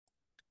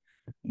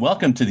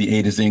Welcome to the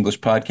A to Z English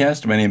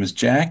podcast. My name is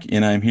Jack,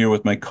 and I'm here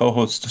with my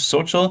co-host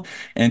Social.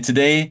 And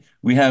today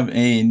we have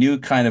a new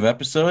kind of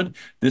episode.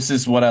 This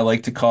is what I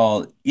like to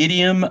call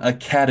Idiom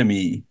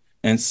Academy.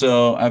 And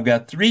so I've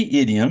got three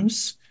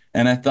idioms,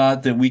 and I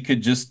thought that we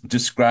could just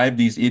describe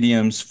these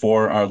idioms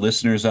for our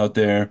listeners out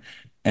there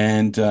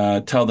and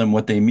tell them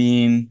what they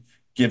mean,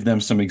 give them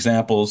some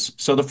examples.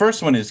 So the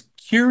first one is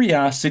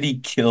curiosity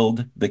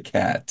killed the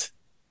cat.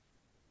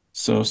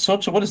 So,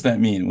 Socha, what does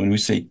that mean when we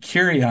say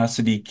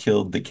curiosity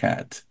killed the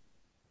cat?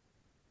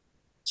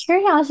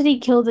 Curiosity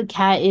killed the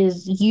cat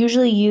is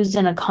usually used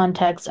in a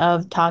context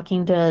of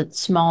talking to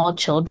small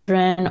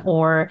children,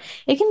 or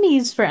it can be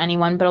used for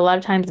anyone, but a lot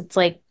of times it's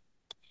like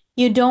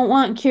you don't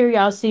want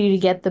curiosity to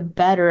get the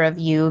better of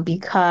you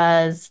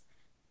because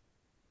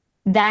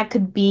that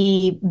could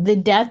be the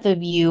death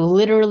of you,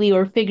 literally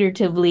or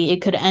figuratively.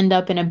 It could end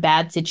up in a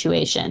bad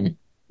situation.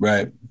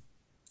 Right.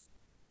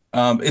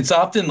 It's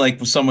often like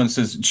when someone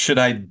says, "Should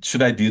I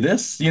do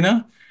this?"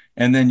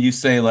 And then you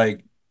say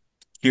like,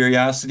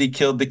 "Curiosity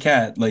killed the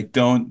cat." Like,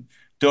 don't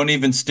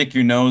even stick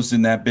your nose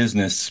in that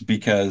business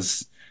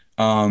because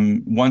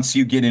once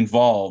you get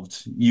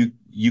involved,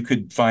 you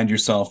could find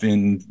yourself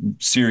in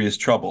serious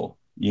trouble.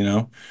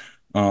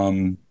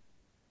 Um,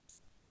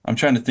 I'm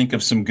trying to think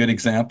of some good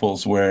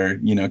examples where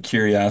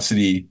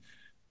curiosity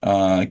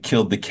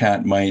killed the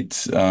cat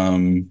might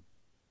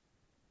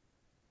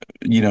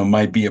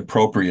be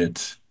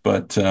appropriate,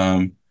 but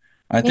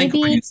I think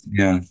Maybe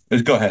yeah.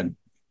 Go ahead.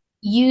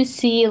 you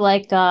see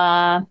like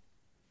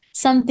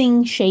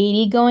something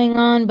shady going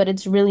on, but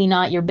it's really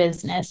not your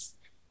business.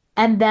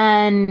 And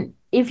then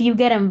if you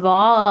get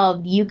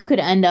involved, you could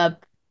end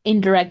up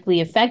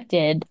indirectly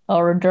affected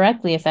or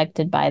directly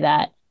affected by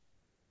that.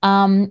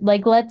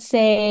 Like let's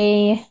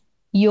say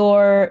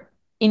you're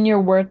in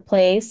your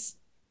workplace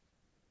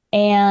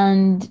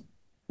and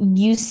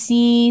you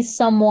see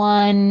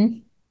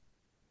someone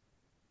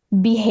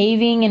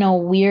behaving in a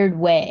weird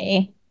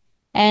way.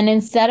 And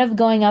instead of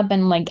going up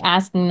and like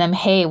asking them,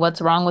 hey,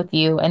 what's wrong with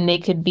you? And they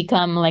could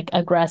become like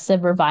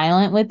aggressive or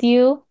violent with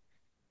you,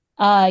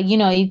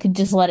 you could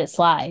just let it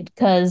slide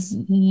because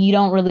you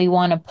don't really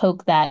want to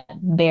poke that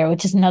bear,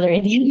 which is another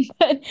idiom,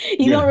 but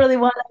you Yeah. don't really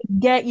want to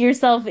get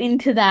yourself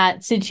into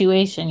that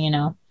situation.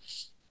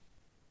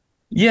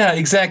 Yeah,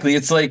 exactly.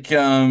 It's like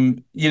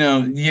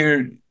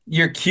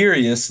you're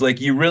curious,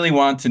 like you really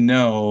want to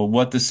know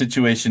what the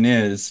situation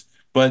is,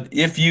 but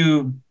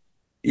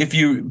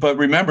but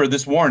remember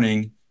this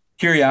warning,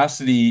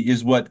 curiosity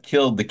is what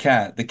killed the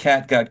cat. The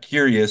cat got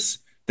curious.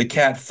 The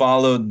cat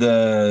followed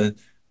the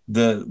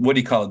what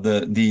do you call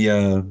it?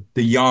 The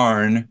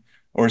yarn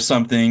or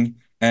something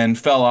and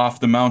fell off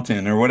the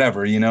mountain or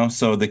whatever.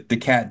 So the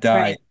cat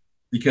died Right.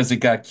 because it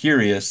got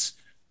curious.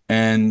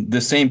 And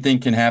the same thing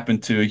can happen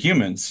to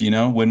humans,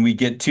 when we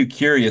get too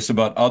curious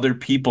about other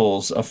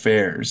people's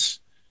affairs,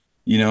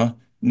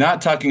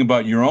 not talking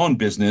about your own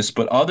business,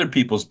 but other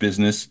people's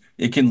business,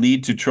 it can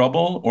lead to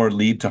trouble or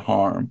lead to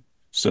harm.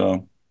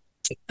 So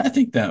I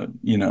think yeah,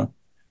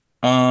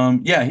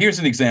 here's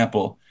an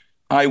example.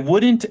 I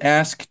wouldn't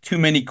ask too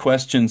many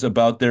questions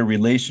about their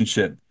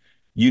relationship.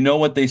 You know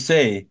what they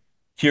say,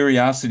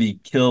 curiosity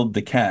killed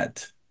the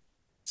cat.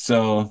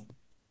 So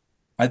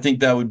I think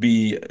that would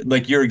be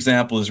like your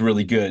example is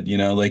really good,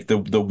 like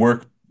the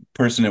work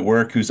person at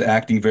work who's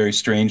acting very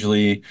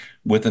strangely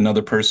with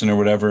another person or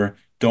whatever.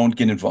 Don't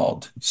get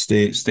involved.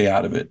 Stay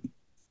out of it.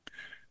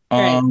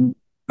 Right.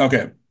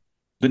 Okay.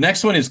 The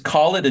next one is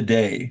call it a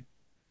day.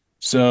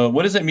 So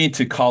what does it mean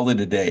to call it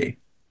a day?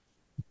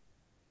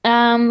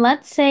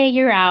 Let's say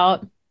you're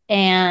out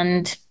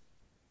and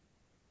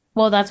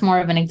well, that's more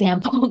of an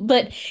example,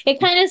 but it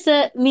kind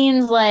of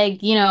means like,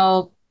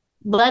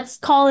 let's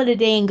call it a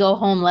day and go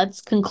home.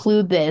 Let's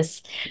conclude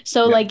this.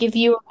 So, Yeah. like, if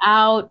you're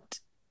out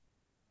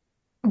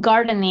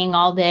gardening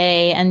all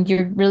day and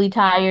you're really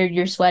tired,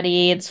 you're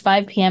sweaty, it's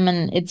 5 p.m.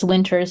 and it's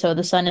winter, so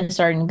the sun is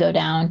starting to go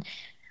down.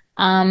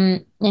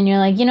 And you're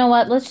like, you know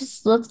what?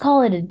 Let's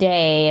call it a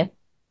day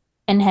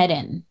and head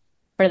in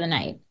for the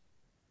night.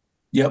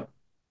 Yep.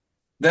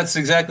 That's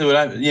exactly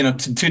what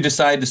to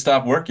decide to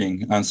stop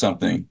working on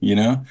something.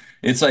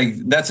 It's like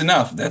that's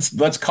enough.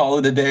 Let's call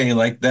it a day.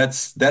 Like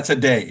that's a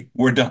day.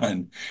 We're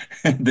done.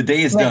 The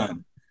day is Right.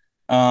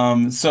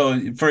 done.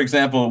 So for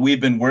example,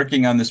 we've been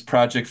working on this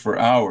project for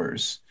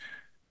hours.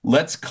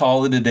 Let's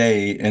call it a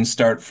day and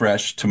start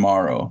fresh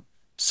tomorrow.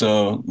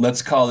 So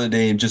let's call it a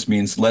day just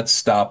means let's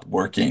stop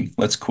working.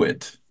 Let's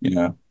quit.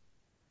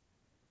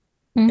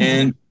 Hmm.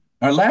 And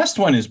our last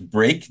one is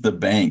break the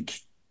bank.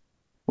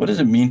 What does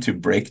it mean to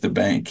break the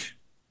bank?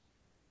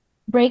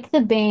 Break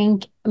the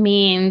bank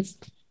means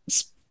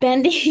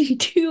spending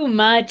too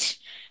much,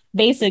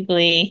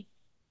 basically.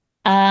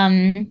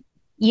 Um,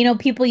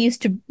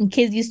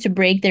 kids used to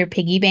break their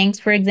piggy banks,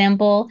 for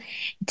example,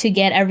 to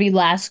get every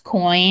last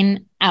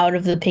coin out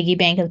of the piggy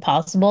bank as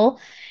possible.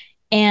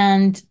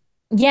 And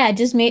yeah, it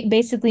just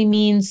basically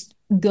means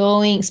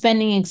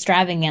spending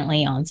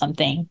extravagantly on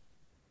something.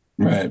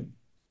 Right.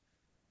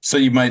 So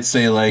you might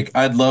say like,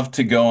 I'd love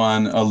to go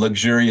on a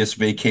luxurious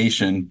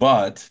vacation,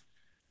 but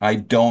I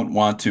don't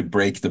want to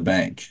break the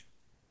bank.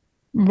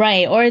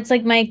 Right. Or it's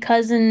like my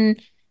cousin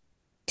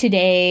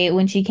today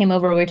when she came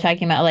over, we were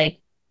talking about like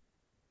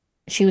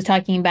she was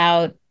talking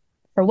about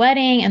her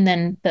wedding and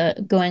then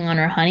the going on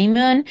her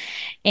honeymoon.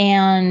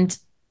 And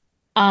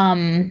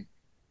um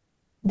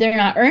they're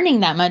not earning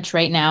that much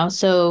right now.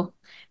 So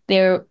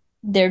they're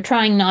they're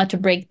trying not to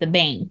break the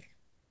bank.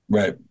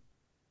 Right.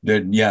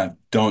 Yeah,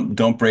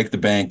 don't break the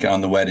bank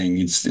on the wedding.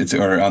 It's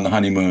or on the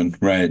honeymoon,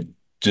 right?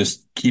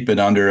 Just keep it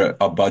under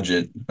a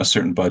budget, a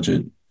certain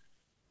budget.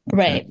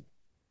 Okay. Right.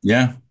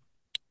 Yeah.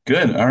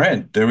 Good. All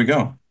right. There we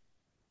go.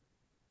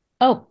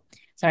 Oh,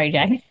 sorry,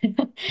 Jack.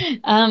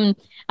 Um,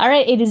 all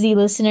right, A to Z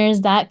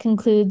listeners, that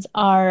concludes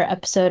our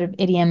episode of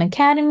Idiom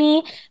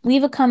Academy.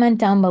 Leave a comment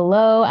down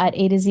below at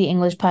a to z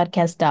english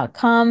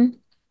podcast.com.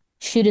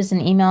 Shoot us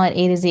an email at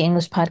a to z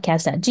english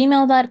podcast at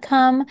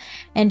gmail.com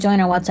and join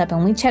our WhatsApp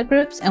and WeChat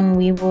groups. And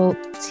we will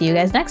see you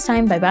guys next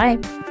time. Bye bye.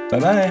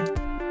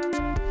 Bye-bye.